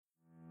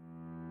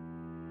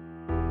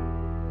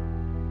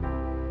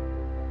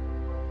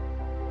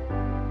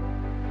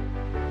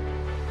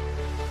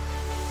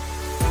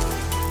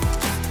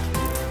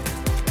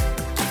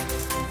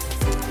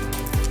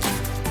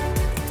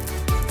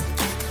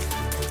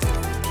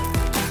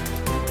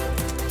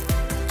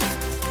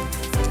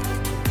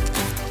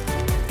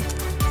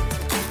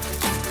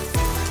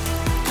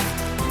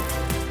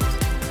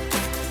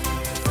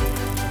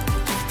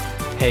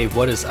Hey,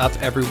 what is up,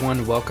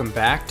 everyone? Welcome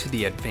back to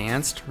the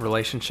Advanced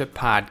Relationship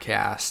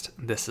Podcast.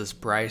 This is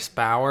Bryce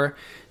Bauer,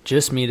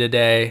 just me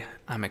today.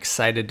 I'm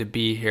excited to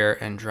be here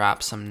and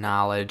drop some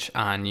knowledge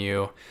on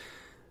you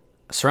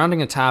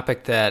surrounding a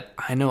topic that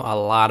I know a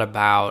lot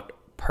about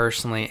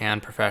personally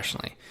and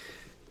professionally.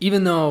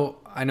 Even though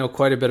I know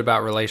quite a bit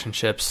about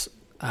relationships,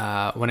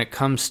 when it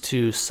comes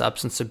to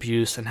substance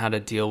abuse and how to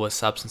deal with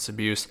substance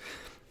abuse,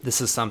 this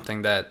is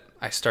something that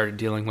I started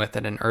dealing with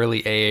at an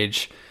early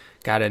age.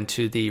 Got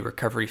into the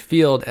recovery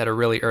field at a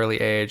really early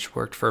age,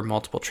 worked for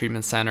multiple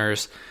treatment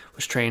centers,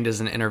 was trained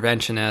as an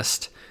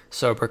interventionist,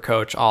 sober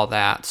coach, all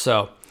that.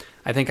 So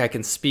I think I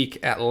can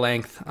speak at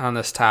length on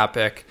this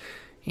topic,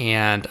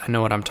 and I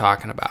know what I'm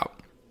talking about.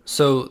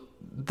 So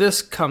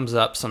this comes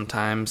up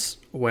sometimes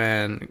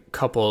when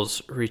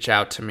couples reach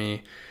out to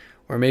me,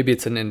 or maybe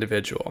it's an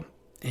individual.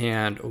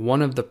 And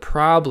one of the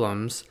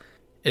problems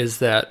is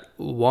that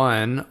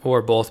one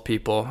or both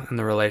people in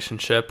the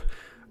relationship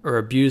or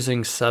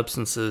abusing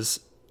substances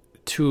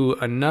to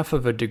enough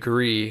of a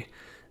degree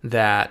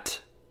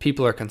that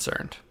people are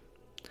concerned.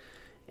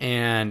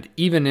 And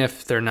even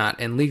if they're not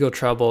in legal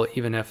trouble,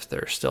 even if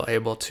they're still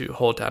able to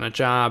hold down a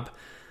job,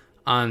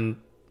 on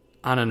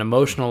an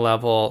emotional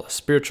level, a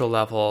spiritual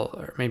level,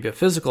 or maybe a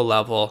physical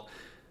level,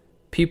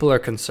 people are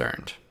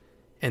concerned.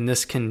 And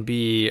this can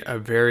be a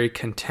very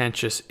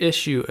contentious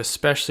issue,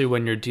 especially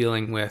when you're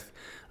dealing with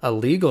a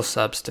legal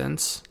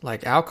substance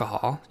like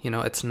alcohol. You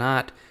know, it's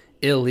not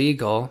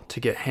illegal to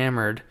get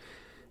hammered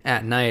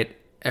at night,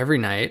 every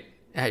night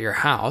at your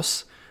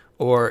house,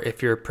 or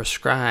if you're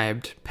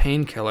prescribed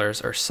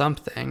painkillers or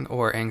something,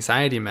 or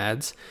anxiety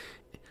meds.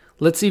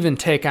 Let's even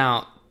take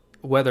out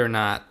whether or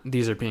not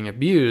these are being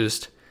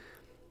abused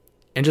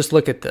and just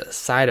look at the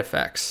side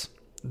effects.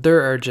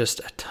 There are just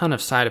a ton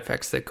of side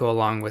effects that go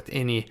along with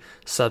any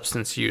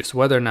substance use,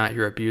 whether or not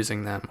you're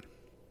abusing them.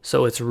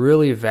 So it's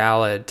really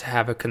valid to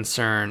have a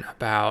concern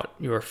about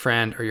your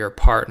friend or your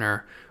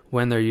partner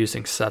when they're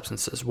using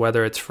substances,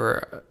 whether it's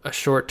for a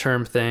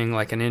short-term thing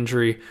like an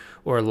injury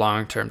or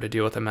long-term to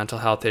deal with a mental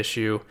health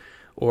issue,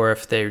 or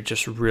if they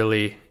just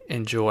really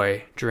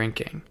enjoy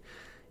drinking.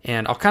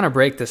 And I'll kind of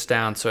break this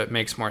down so it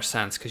makes more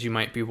sense, because you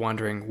might be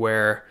wondering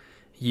where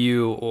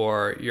you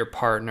or your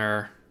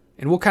partner,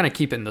 and we'll kind of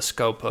keep it in the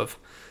scope of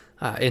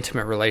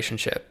intimate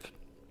relationship,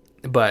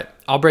 but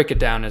I'll break it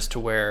down as to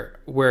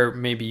where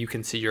maybe you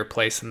can see your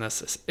place in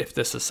this if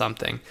this is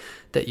something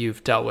that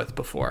you've dealt with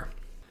before.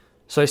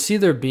 So I see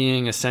there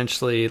being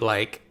essentially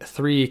like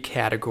three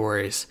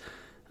categories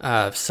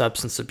of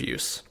substance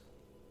abuse.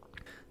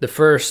 The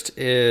first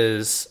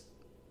is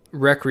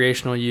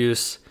recreational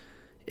use.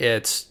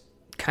 It's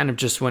kind of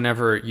just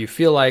whenever you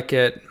feel like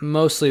it.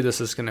 Mostly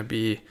this is going to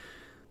be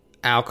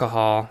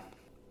alcohol.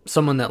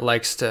 Someone that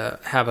likes to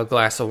have a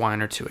glass of wine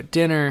or two at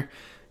dinner,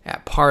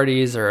 at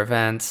parties or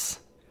events.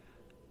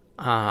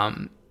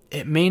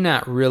 It may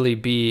not really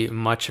be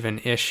much of an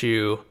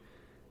issue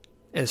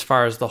as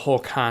far as the whole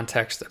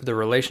context of the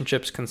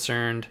relationship's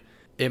concerned.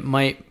 It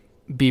might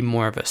be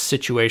more of a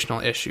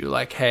situational issue,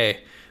 like,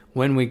 hey,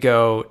 when we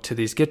go to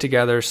these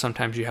get-togethers,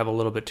 sometimes you have a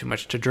little bit too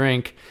much to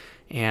drink,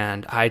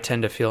 and I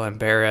tend to feel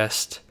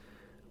embarrassed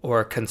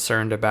or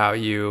concerned about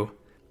you,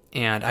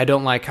 and I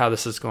don't like how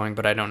this is going,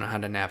 but I don't know how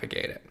to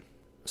navigate it.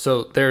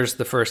 So there's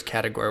the first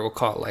category. We'll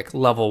call it like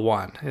level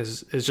 1,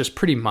 is just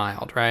pretty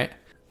mild, right?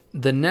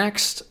 The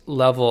next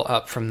level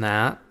up from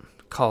that,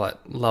 call it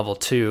level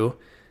 2,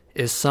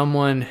 is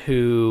someone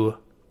who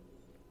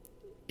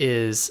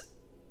is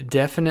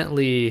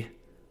definitely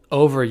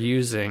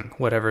overusing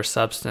whatever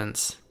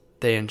substance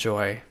they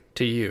enjoy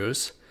to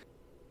use.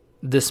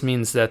 This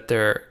means that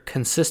they're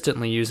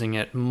consistently using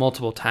it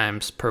multiple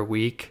times per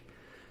week.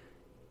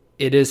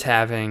 It is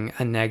having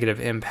a negative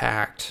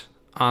impact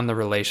on the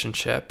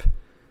relationship.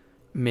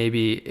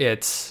 Maybe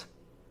it's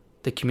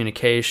the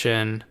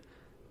communication,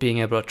 being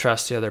able to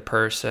trust the other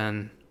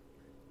person.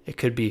 It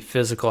could be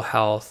physical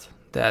health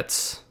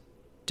that's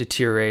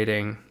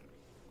deteriorating,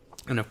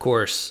 and of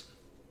course,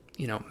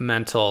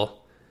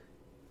 mental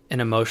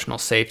and emotional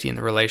safety in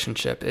the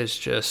relationship is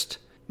just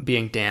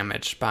being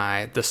damaged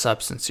by the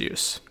substance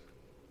use.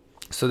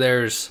 So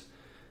there's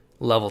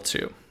level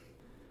 2.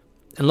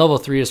 And level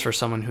 3 is for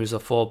someone who's a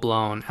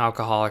full-blown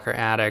alcoholic or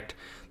addict.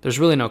 There's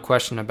really no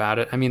question about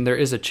it. I mean, there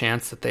is a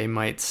chance that they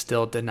might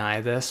still deny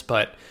this,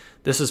 but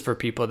this is for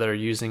people that are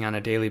using on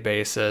a daily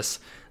basis.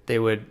 They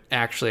would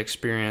actually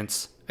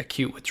experience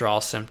acute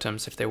withdrawal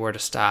symptoms if they were to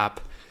stop.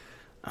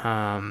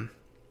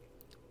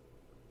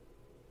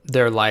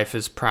 Their life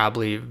is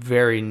probably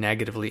very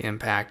negatively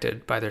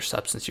impacted by their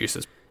substance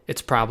uses.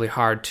 It's probably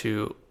hard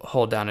to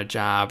hold down a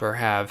job or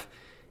have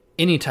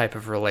any type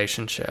of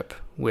relationship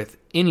with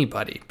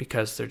anybody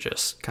because they're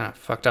just kind of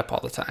fucked up all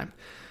the time.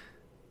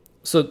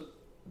 So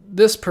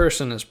this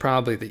person is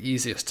probably the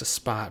easiest to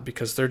spot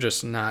because they're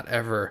just not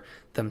ever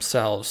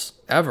themselves,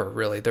 ever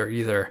really. They're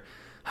either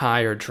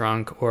high or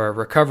drunk or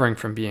recovering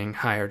from being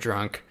high or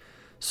drunk.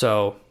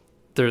 So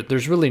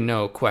there's really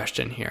no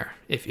question here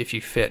if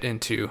you fit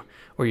into,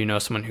 or you know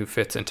someone who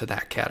fits into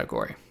that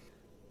category.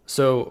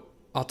 So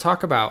I'll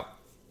talk about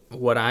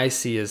what I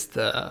see is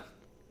the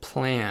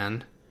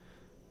plan,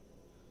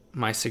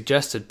 my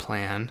suggested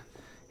plan,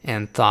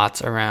 and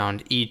thoughts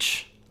around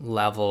each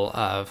level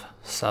of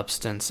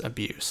substance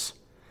abuse.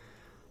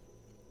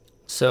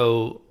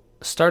 So,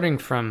 starting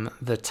from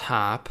the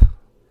top,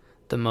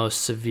 the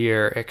most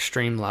severe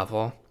extreme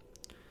level,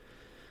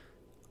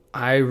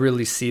 I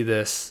really see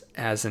this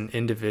as an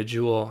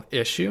individual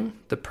issue.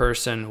 The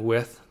person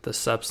with the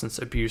substance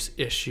abuse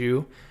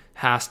issue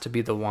has to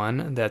be the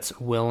one that's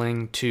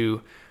willing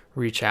to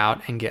reach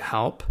out and get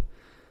help.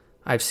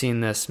 I've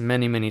seen this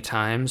many, many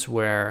times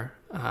where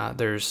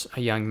there's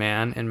a young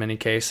man, in many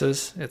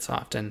cases, it's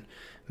often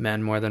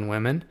men more than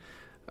women,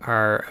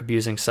 are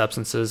abusing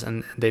substances,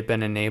 and they've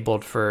been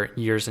enabled for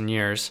years and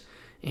years.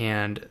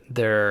 And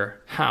their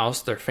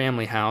house, their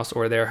family house,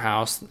 or their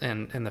house,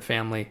 and the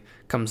family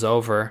comes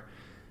over,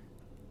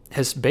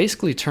 has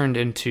basically turned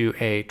into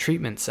a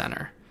treatment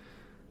center.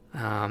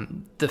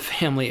 The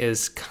family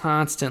is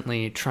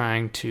constantly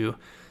trying to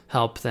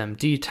help them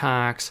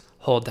detox,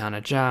 hold down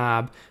a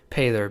job,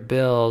 pay their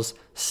bills,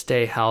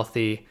 stay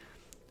healthy.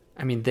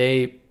 I mean,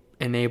 they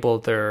enable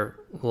their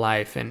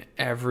life in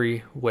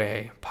every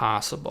way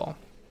possible.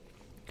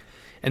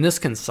 And this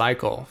can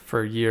cycle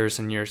for years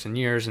and years and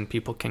years, and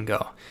people can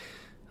go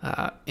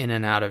in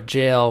and out of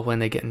jail when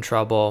they get in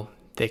trouble.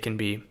 They can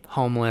be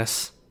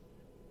homeless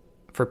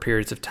for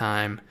periods of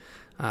time.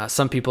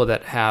 Some people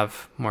that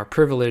have more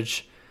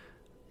privilege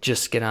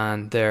just get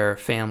on their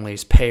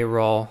family's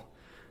payroll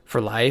for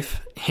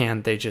life,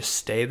 and they just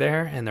stay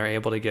there, and they're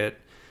able to get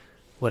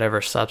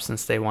whatever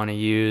substance they want to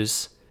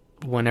use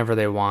whenever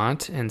they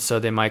want. And so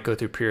they might go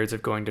through periods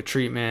of going to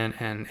treatment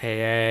and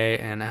AA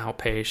and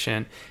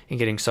outpatient and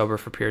getting sober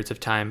for periods of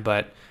time.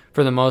 But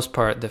for the most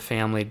part, the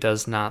family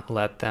does not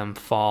let them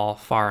fall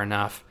far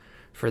enough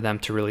for them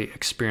to really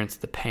experience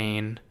the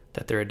pain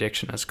that their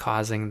addiction is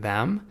causing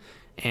them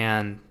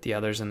and the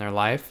others in their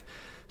life.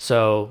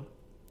 So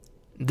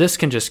this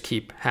can just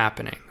keep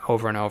happening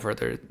over and over.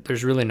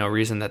 There's really no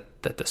reason that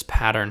this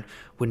pattern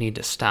would need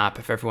to stop.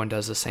 If everyone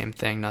does the same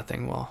thing,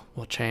 nothing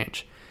will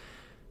change.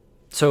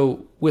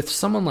 So with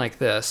someone like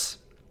this,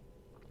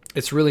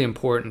 it's really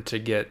important to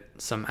get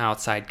some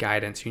outside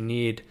guidance. You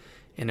need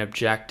an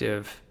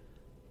objective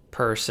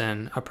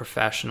person, a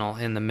professional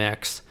in the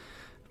mix.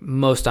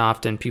 Most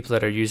often, people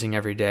that are using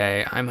every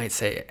day, I might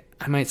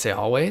say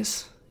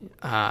always,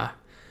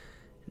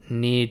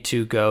 need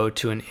to go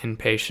to an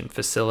inpatient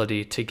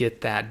facility to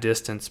get that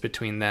distance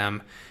between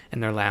them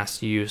and their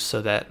last use, so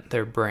that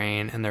their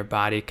brain and their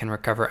body can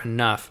recover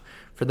enough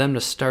for them to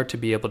start to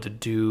be able to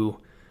do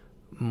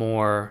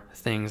more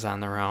things on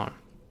their own.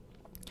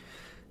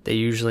 They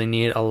usually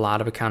need a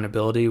lot of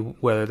accountability,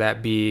 whether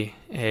that be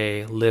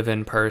a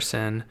live-in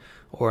person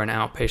or an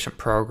outpatient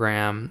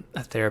program,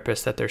 a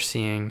therapist that they're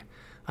seeing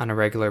on a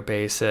regular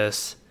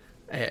basis.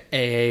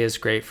 AA is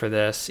great for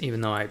this,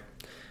 even though I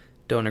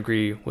don't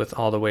agree with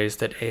all the ways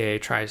that AA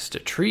tries to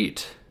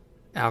treat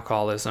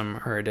alcoholism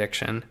or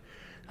addiction,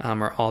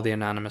 or all the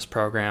anonymous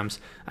programs.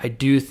 I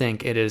do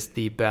think it is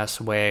the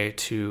best way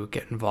to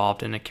get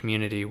involved in a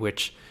community,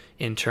 which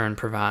in turn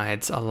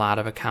provides a lot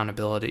of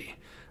accountability.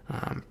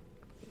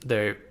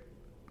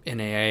 In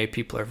AA,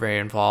 people are very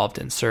involved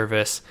in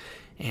service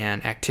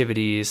and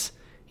activities,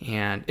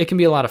 and it can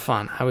be a lot of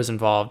fun. I was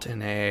involved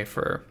in AA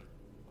for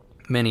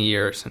many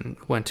years and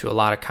went to a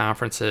lot of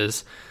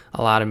conferences,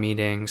 a lot of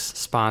meetings,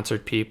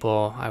 sponsored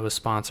people. I was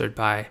sponsored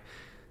by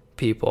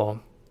people,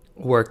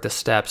 worked the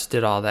steps,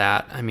 did all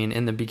that. I mean,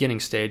 in the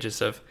beginning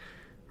stages of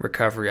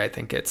recovery, I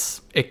think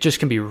it just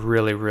can be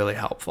really, really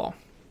helpful.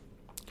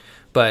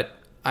 But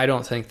I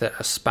don't think that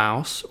a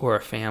spouse or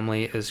a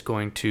family is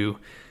going to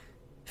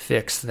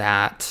fix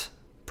that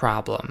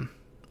problem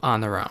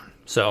on their own.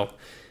 So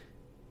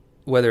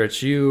whether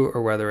it's you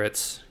or whether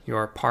it's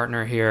your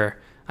partner here,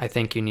 I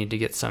think you need to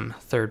get some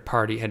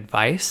third-party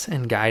advice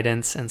and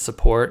guidance and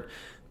support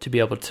to be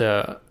able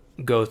to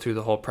go through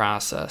the whole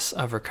process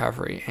of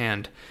recovery.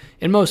 And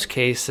in most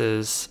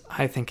cases,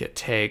 I think it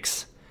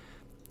takes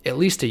at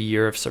least a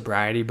year of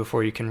sobriety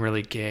before you can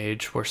really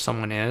gauge where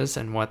someone is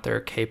and what they're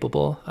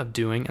capable of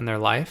doing in their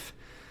life.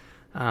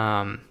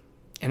 And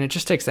it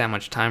just takes that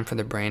much time for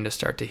the brain to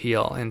start to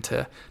heal and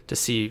to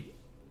see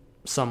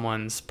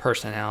someone's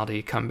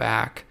personality come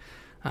back.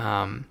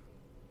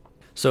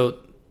 So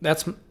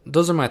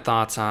those are my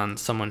thoughts on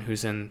someone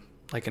who's in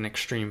like an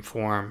extreme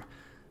form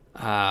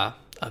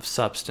of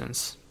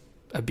substance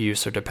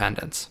abuse or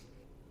dependence.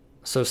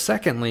 So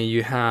secondly,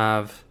 you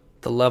have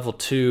the level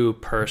 2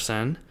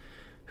 person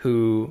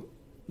who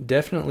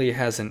definitely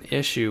has an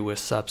issue with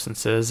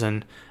substances.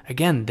 And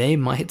again, they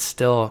might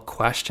still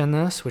question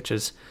this, which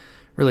is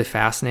really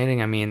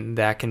fascinating. I mean,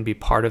 that can be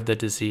part of the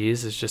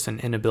disease, is just an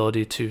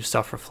inability to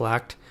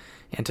self-reflect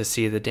and to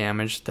see the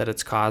damage that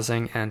it's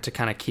causing. And to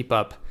kind of keep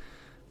up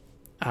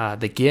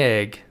the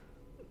gig,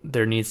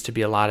 there needs to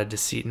be a lot of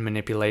deceit and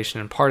manipulation.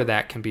 And part of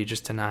that can be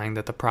just denying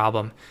that the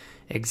problem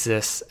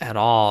exists at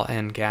all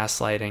and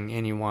gaslighting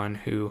anyone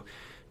who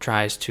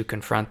tries to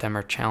confront them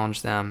or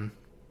challenge them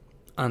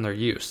on their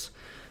use.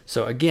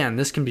 So again,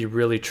 this can be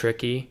really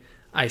tricky.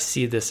 I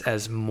see this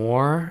as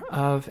more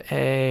of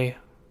a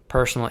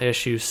personal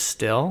issue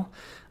still.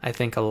 I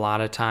think a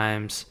lot of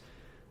times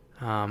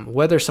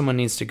whether someone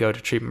needs to go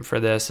to treatment for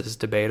this is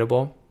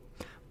debatable,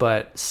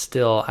 but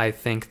still I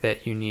think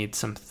that you need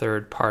some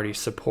third-party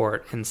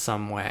support in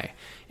some way.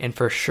 And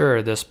for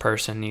sure, this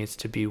person needs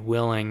to be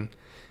willing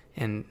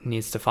and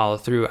needs to follow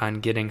through on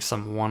getting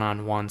some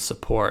one-on-one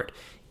support,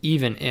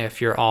 even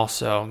if you're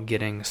also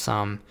getting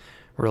some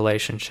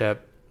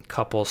relationship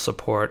couple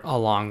support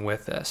along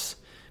with this,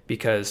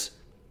 because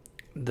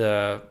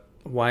the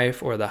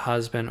wife or the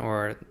husband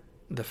or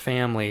the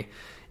family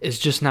is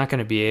just not going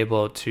to be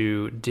able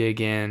to dig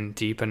in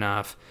deep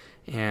enough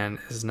and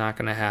is not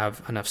going to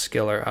have enough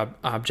skill or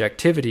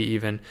objectivity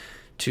even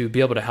to be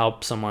able to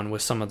help someone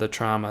with some of the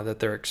trauma that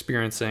they're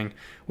experiencing,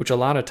 which a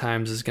lot of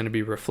times is going to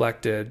be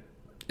reflected.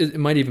 It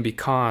might even be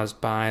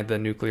caused by the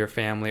nuclear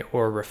family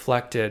or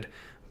reflected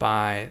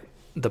by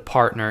the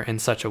partner in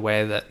such a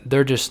way that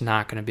they're just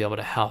not going to be able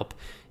to help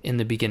in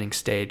the beginning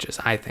stages,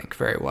 I think,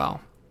 very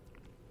well.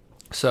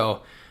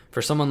 So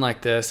for someone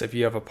like this, if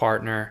you have a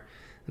partner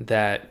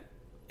that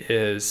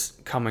is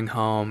coming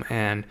home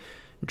and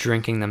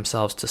drinking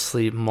themselves to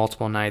sleep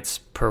multiple nights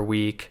per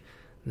week,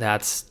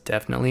 that's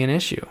definitely an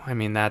issue. I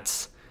mean,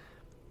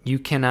 you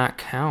cannot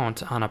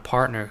count on a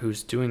partner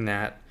who's doing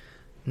that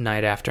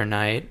night after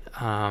night.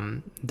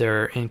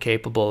 They're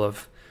incapable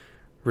of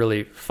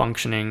really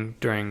functioning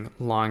during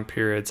long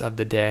periods of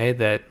the day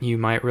that you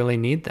might really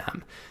need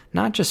them,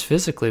 not just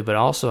physically, but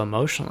also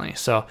emotionally.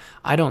 So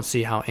I don't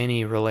see how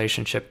any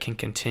relationship can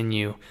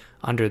continue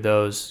under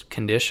those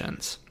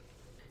conditions.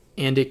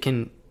 And it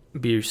can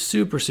be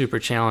super, super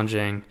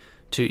challenging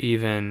to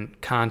even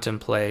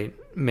contemplate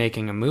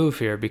making a move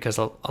here, because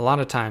a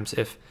lot of times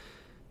if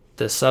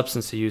the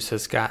substance use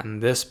has gotten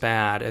this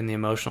bad and the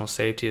emotional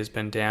safety has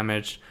been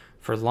damaged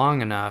for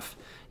long enough,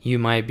 you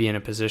might be in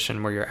a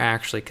position where you're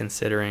actually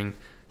considering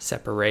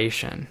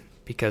separation,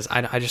 because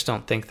I just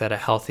don't think that a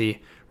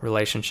healthy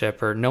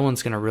relationship, or no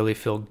one's going to really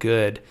feel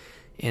good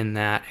in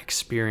that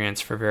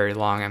experience for very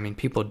long. I mean,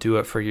 people do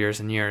it for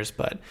years and years,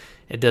 but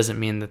it doesn't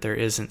mean that there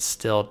isn't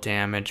still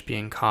damage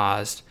being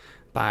caused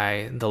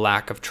by the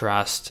lack of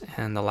trust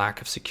and the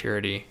lack of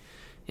security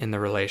in the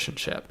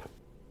relationship.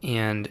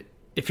 And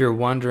if you're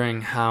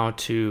wondering how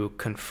to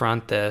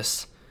confront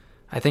this,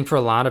 I think for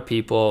a lot of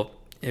people,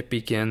 it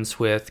begins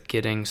with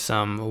getting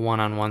some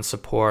one-on-one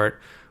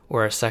support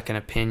or a second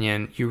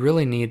opinion. You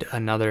really need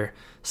another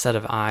set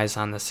of eyes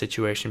on the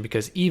situation,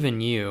 because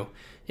even you,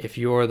 if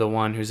you're the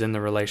one who's in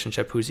the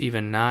relationship, who's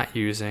even not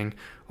using,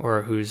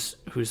 or who's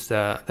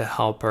the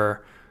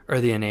helper or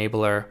the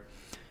enabler,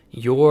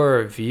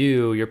 your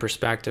view, your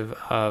perspective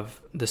of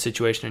the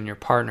situation and your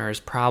partner is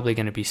probably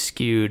going to be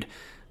skewed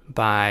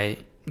by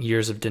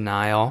years of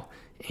denial.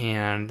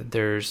 And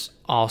there's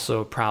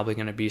also probably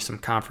going to be some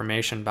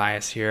confirmation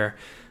bias here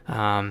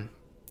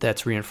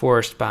that's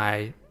reinforced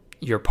by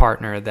your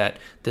partner that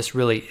this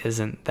really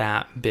isn't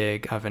that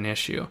big of an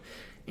issue.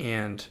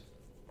 And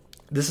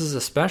this is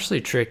especially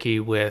tricky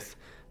with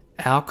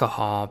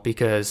alcohol,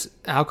 because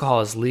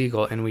alcohol is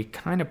legal and we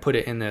kind of put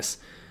it in this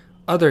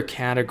other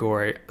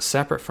category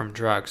separate from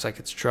drugs, like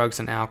it's drugs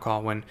and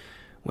alcohol,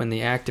 when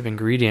the active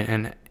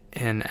ingredient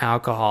in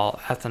alcohol,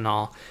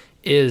 ethanol,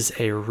 is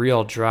a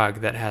real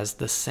drug that has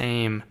the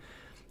same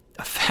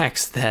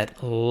effects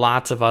that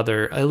lots of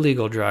other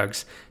illegal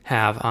drugs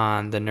have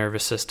on the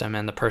nervous system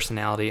and the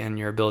personality and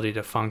your ability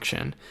to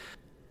function.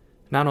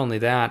 Not only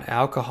that,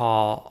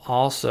 alcohol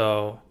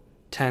also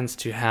tends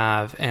to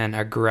have an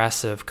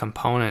aggressive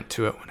component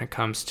to it when it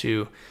comes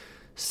to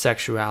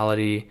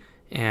sexuality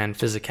and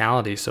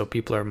physicality. So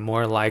people are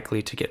more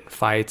likely to get in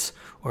fights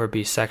or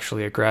be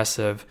sexually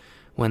aggressive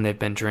when they've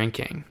been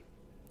drinking.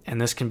 And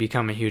this can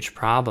become a huge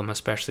problem,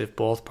 especially if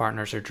both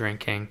partners are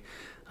drinking.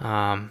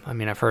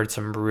 I've heard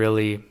some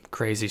really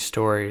crazy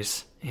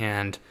stories,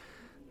 and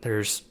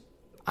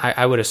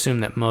I would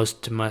assume that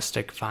most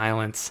domestic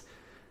violence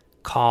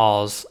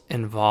calls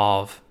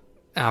involve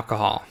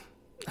alcohol.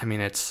 I mean,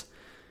 it's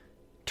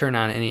turn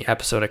on any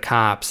episode of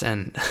Cops,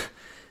 and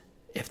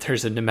if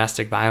there's a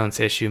domestic violence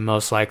issue,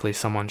 most likely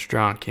someone's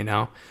drunk,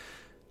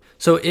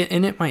 So,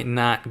 it might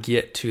not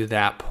get to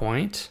that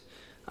point.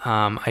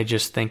 I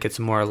just think it's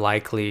more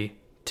likely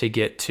to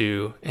get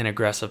to an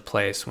aggressive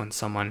place when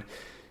someone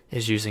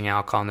is using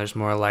alcohol, and it's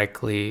more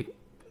likely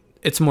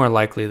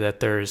that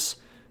there's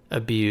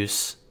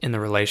abuse in the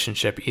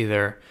relationship,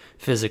 either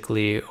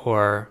physically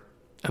or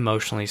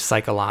emotionally,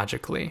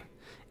 psychologically.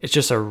 It's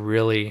just a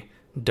really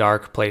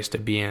dark place to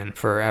be in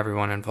for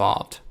everyone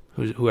involved,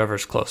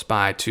 whoever's close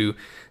by to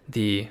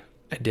the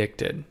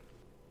addicted.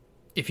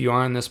 If you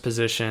are in this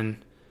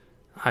position,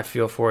 I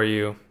feel for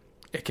you.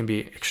 It can be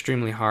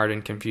extremely hard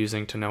and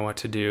confusing to know what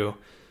to do.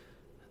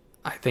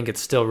 I think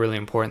it's still really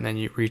important that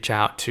you reach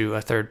out to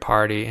a third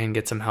party and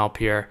get some help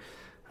here.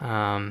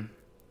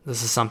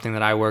 This is something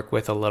that I work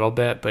with a little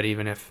bit, but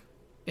even if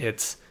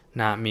it's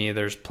not me,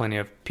 there's plenty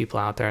of people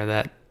out there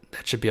that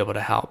should be able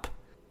to help.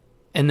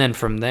 And then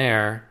from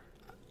there,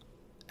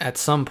 at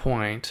some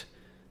point,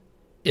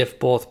 if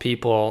both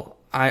people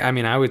I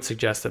mean, I would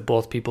suggest that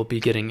both people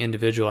be getting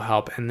individual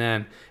help, and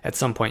then at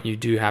some point you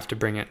do have to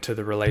bring it to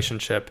the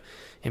relationship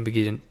and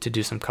begin to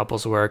do some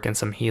couples work and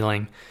some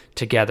healing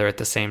together at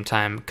the same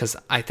time, because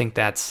I think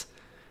that's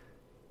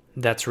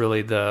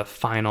really the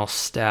final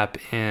step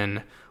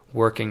in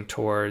working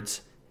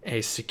towards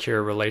a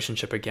secure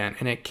relationship again.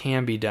 And it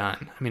can be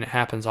done. I mean, it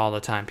happens all the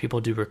time.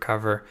 People do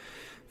recover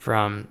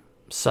from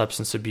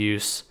substance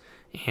abuse,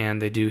 and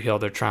they do heal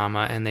their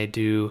trauma, and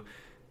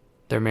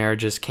their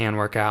marriages can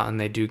work out, and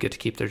they do get to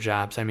keep their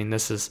jobs. I mean,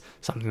 this is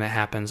something that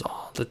happens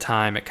all the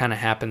time. It kind of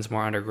happens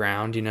more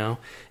underground, AA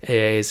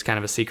is kind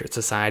of a secret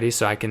society,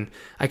 so I can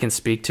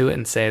speak to it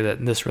and say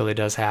that this really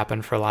does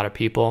happen for a lot of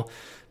people,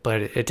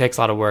 but it takes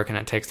a lot of work and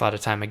it takes a lot of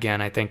time.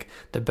 Again, I think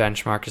the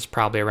benchmark is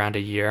probably around a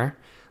year.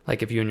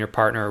 Like if you and your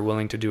partner are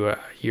willing to do a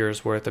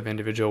year's worth of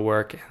individual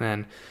work, and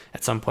then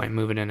at some point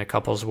move it into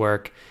couples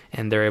work,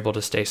 and they're able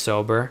to stay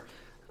sober,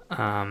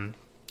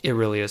 it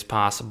really is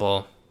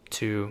possible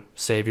to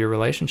save your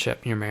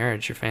relationship, your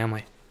marriage, your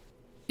family.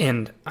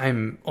 And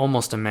I'm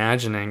almost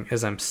imagining,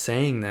 as I'm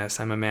saying this,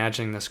 I'm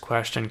imagining this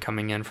question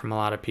coming in from a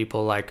lot of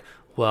people like,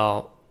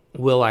 well,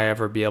 will I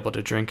ever be able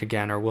to drink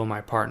again, or will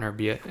my partner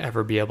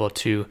ever be able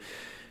to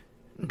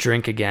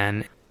drink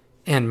again?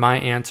 And my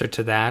answer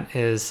to that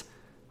is,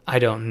 I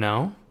don't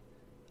know.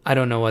 I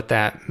don't know what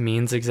that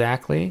means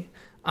exactly.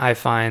 I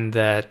find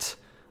that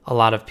a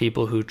lot of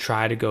people who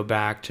try to go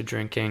back to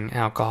drinking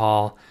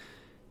alcohol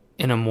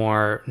in a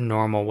more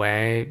normal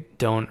way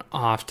don't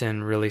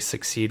often really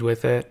succeed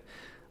with it.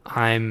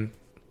 I'm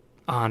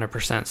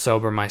 100%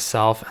 sober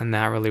myself, and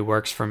that really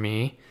works for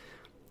me.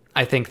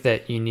 I think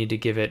that you need to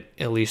give it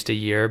at least a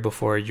year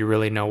before you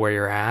really know where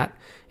you're at.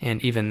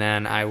 And even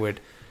then, I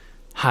would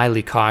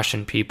highly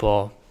caution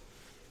people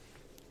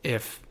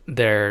if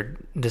they're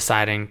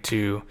deciding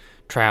to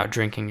try out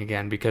drinking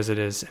again, because it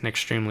is an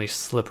extremely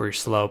slippery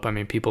slope. I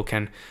mean, people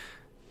can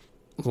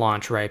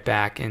launch right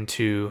back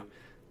into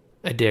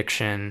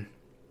addiction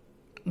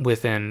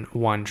within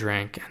one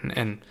drink,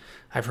 and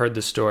I've heard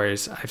the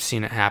stories. I've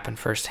seen it happen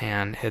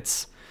firsthand.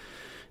 It's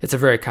a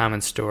very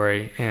common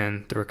story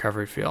in the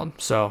recovery field.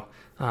 So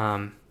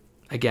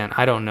again,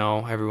 I don't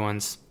know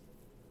everyone's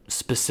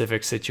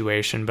specific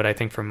situation, but I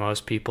think for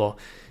most people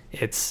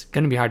it's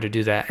going to be hard to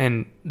do that.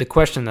 And the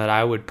question that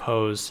I would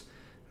pose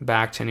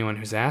back to anyone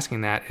who's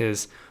asking that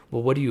is,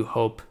 well, what do you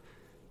hope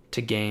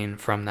to gain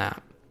from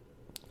that?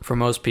 For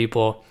most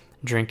people,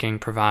 drinking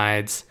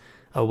provides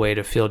a way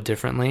to feel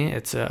differently.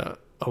 It's a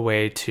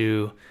way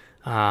to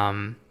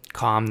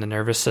calm the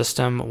nervous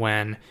system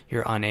when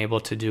you're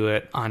unable to do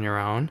it on your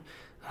own.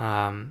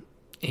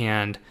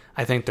 And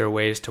I think there are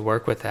ways to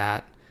work with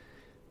that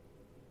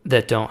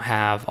don't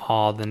have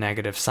all the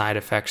negative side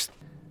effects.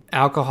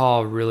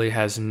 Alcohol really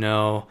has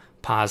no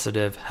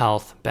positive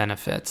health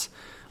benefits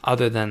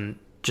other than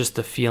just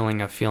the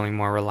feeling of feeling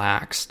more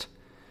relaxed.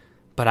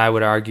 But I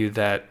would argue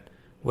that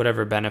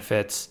whatever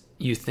benefits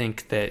you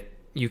think that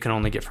you can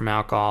only get from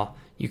alcohol,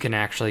 you can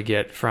actually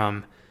get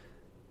from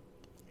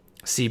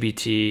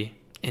CBT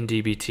and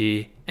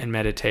DBT and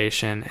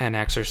meditation and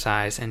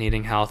exercise and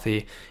eating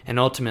healthy. And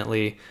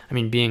ultimately, I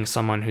mean, being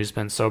someone who's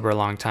been sober a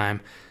long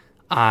time,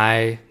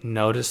 I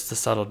notice the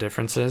subtle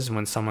differences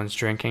when someone's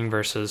drinking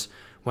versus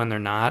when they're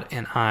not.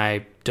 And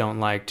I don't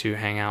like to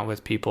hang out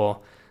with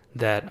people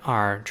that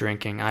are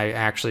drinking. I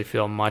actually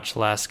feel much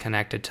less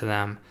connected to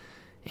them.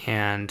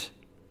 And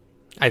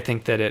I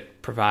think that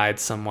it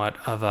provides somewhat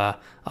of a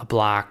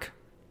block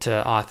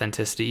to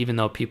authenticity, even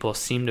though people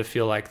seem to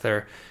feel like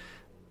they're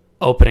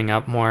opening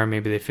up more.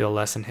 Maybe they feel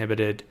less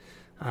inhibited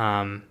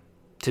to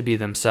be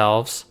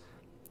themselves.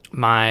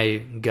 My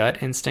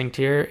gut instinct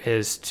here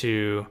is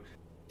the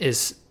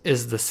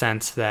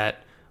sense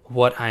that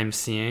what I'm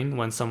seeing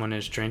when someone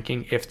is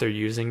drinking, if they're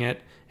using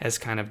it as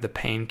kind of the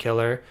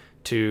painkiller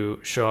to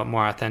show up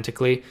more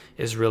authentically,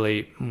 is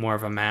really more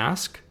of a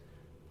mask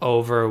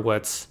over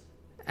what's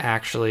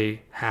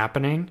actually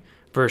happening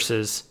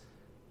versus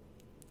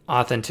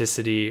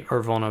authenticity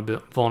or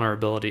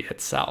vulnerability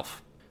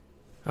itself.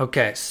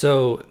 Okay,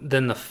 so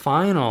then the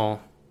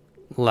final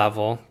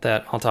level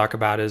that I'll talk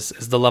about is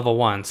the level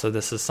 1. So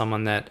this is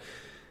someone that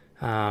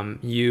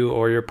you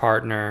or your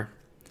partner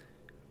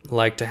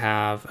like to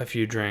have a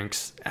few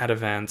drinks at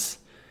events,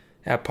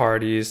 at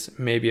parties,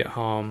 maybe at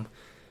home,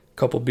 a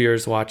couple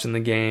beers watching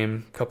the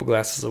game, a couple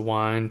glasses of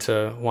wine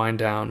to wind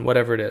down,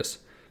 whatever it is.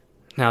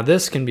 Now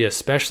this can be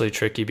especially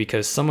tricky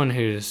because someone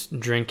who's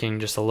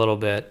drinking just a little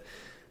bit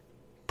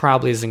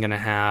probably isn't going to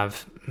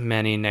have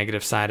many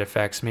negative side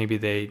effects. Maybe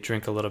they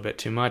drink a little bit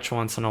too much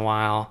once in a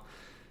while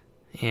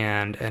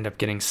and end up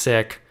getting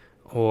sick,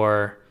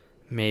 or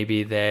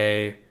maybe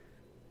they,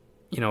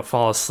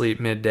 fall asleep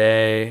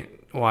midday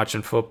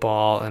watching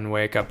football and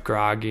wake up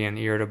groggy and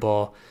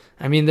irritable.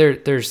 I mean,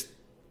 there's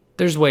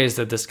ways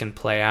that this can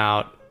play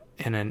out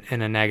in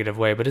a negative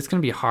way, but it's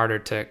going to be harder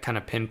to kind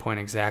of pinpoint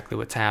exactly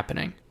what's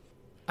happening.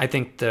 I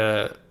think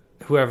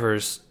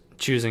whoever's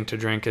choosing to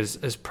drink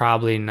is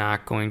probably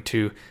not going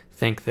to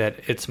think that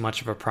it's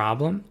much of a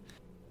problem,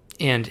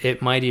 and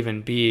it might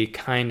even be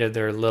kind of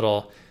their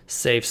little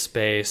safe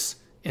space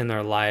in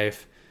their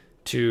life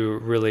to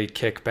really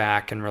kick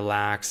back and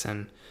relax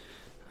and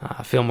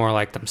feel more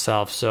like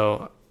themselves.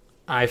 So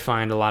I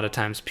find a lot of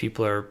times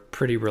people are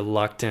pretty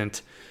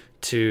reluctant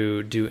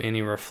to do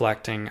any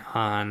reflecting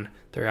on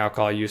their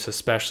alcohol use,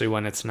 especially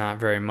when it's not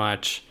very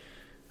much.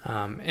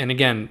 And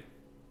again,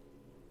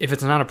 if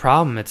it's not a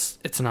problem,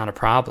 it's not a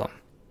problem.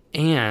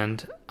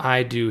 And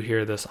I do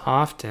hear this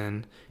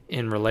often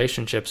in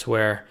relationships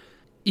where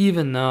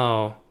even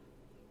though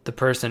the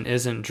person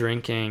isn't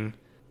drinking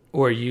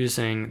or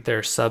using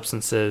their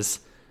substances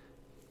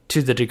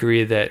to the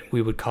degree that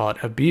we would call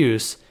it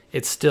abuse,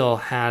 it still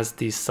has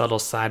these subtle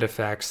side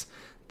effects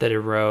that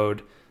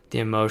erode the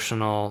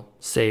emotional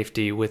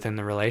safety within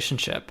the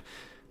relationship.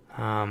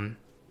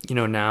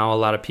 Now a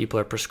lot of people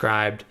are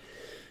prescribed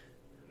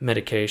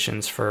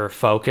medications for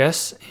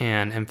focus,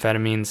 and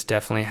amphetamines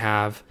definitely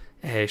have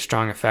a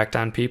strong effect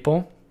on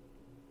people.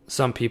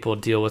 Some people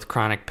deal with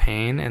chronic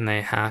pain and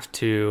they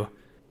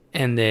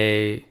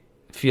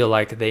feel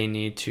like they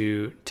need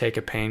to take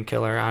a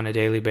painkiller on a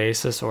daily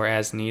basis or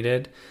as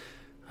needed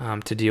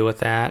to deal with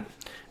that.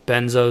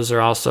 Benzos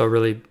are also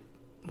really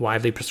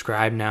widely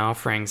prescribed now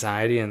for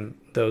anxiety, and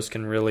those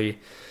can really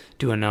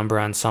do a number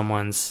on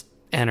someone's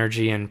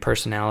energy and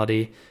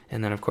personality.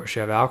 And then, of course, you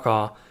have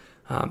alcohol.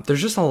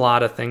 There's just a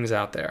lot of things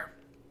out there.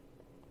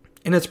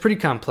 And it's pretty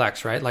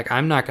complex, right? Like,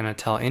 I'm not going to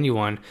tell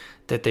anyone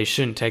that they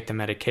shouldn't take the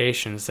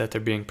medications that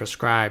they're being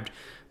prescribed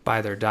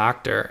by their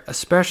doctor,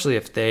 especially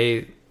if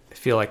they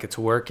feel like it's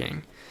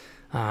working.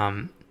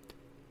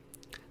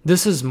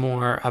 This is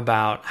more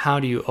about how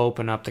do you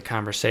open up the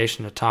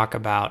conversation to talk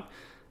about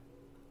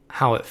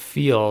how it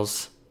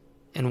feels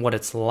and what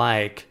it's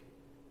like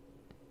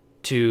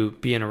to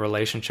be in a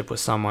relationship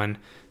with someone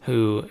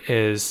who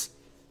is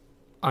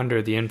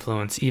under the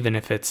influence, even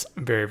if it's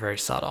very, very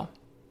subtle.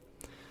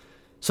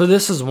 So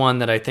this is one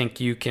that I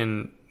think you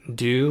can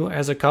do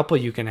as a couple.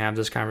 You can have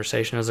this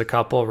conversation as a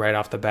couple right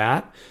off the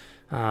bat.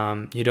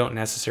 You don't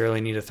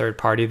necessarily need a third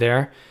party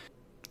there.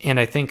 And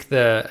I think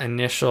the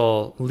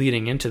initial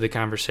leading into the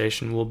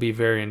conversation will be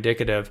very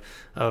indicative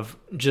of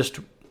just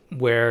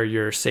where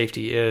your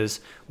safety is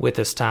with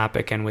this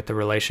topic and with the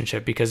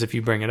relationship. Because if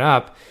you bring it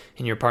up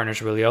and your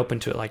partner's really open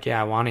to it, like,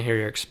 yeah, I want to hear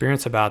your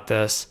experience about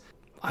this.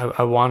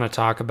 I want to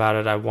talk about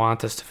it. I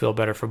want this to feel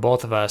better for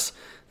both of us.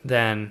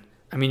 Then,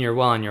 I mean, you're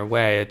well on your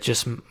way. It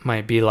just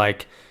might be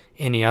like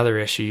any other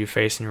issue you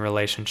face in your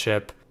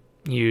relationship.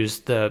 Use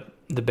the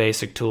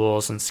basic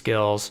tools and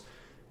skills,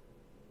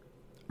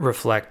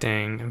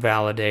 reflecting,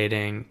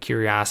 validating,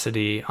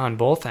 curiosity on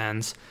both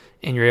ends,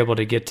 and you're able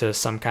to get to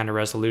some kind of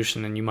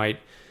resolution. And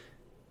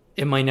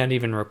it might not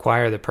even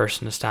require the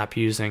person to stop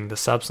using the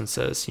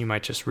substances. You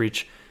might just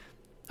reach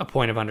a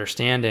point of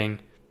understanding,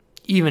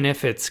 even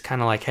if it's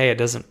kind of like, hey, it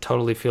doesn't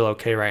totally feel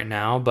okay right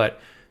now, but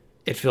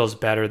it feels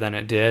better than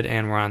it did,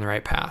 and we're on the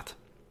right path.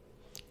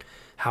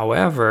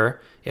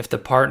 However, if the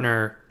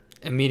partner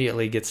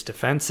immediately gets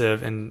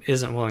defensive and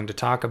isn't willing to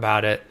talk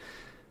about it,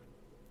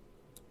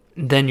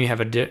 then you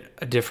have a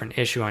different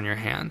issue on your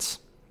hands.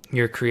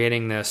 You're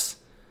creating this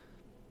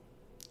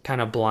kind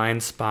of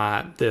blind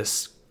spot,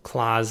 this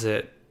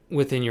closet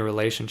within your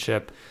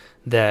relationship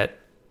that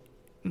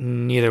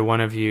neither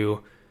one of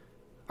you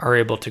are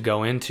able to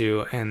go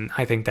into. And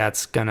I think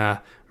that's going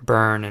to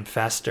burn and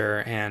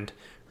fester and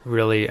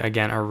really,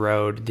 again,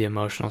 erode the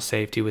emotional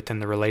safety within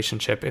the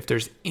relationship if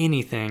there's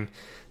anything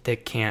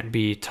that can't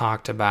be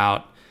talked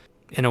about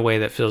in a way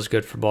that feels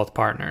good for both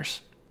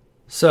partners.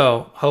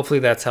 So hopefully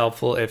that's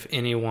helpful if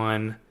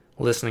anyone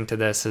listening to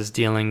this is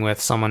dealing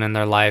with someone in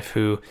their life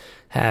who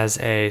has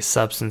a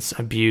substance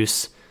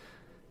abuse,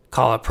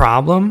 call it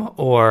problem,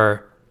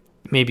 or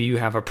maybe you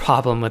have a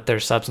problem with their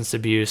substance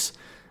abuse.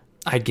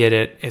 I get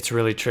it. It's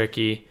really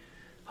tricky.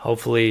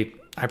 Hopefully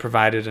I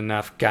provided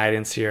enough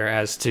guidance here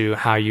as to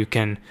how you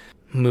can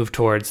move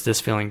towards this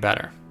feeling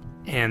better.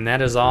 And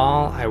that is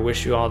all. I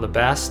wish you all the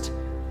best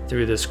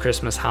through this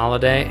Christmas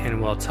holiday,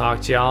 and we'll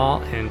talk to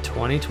y'all in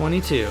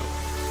 2022.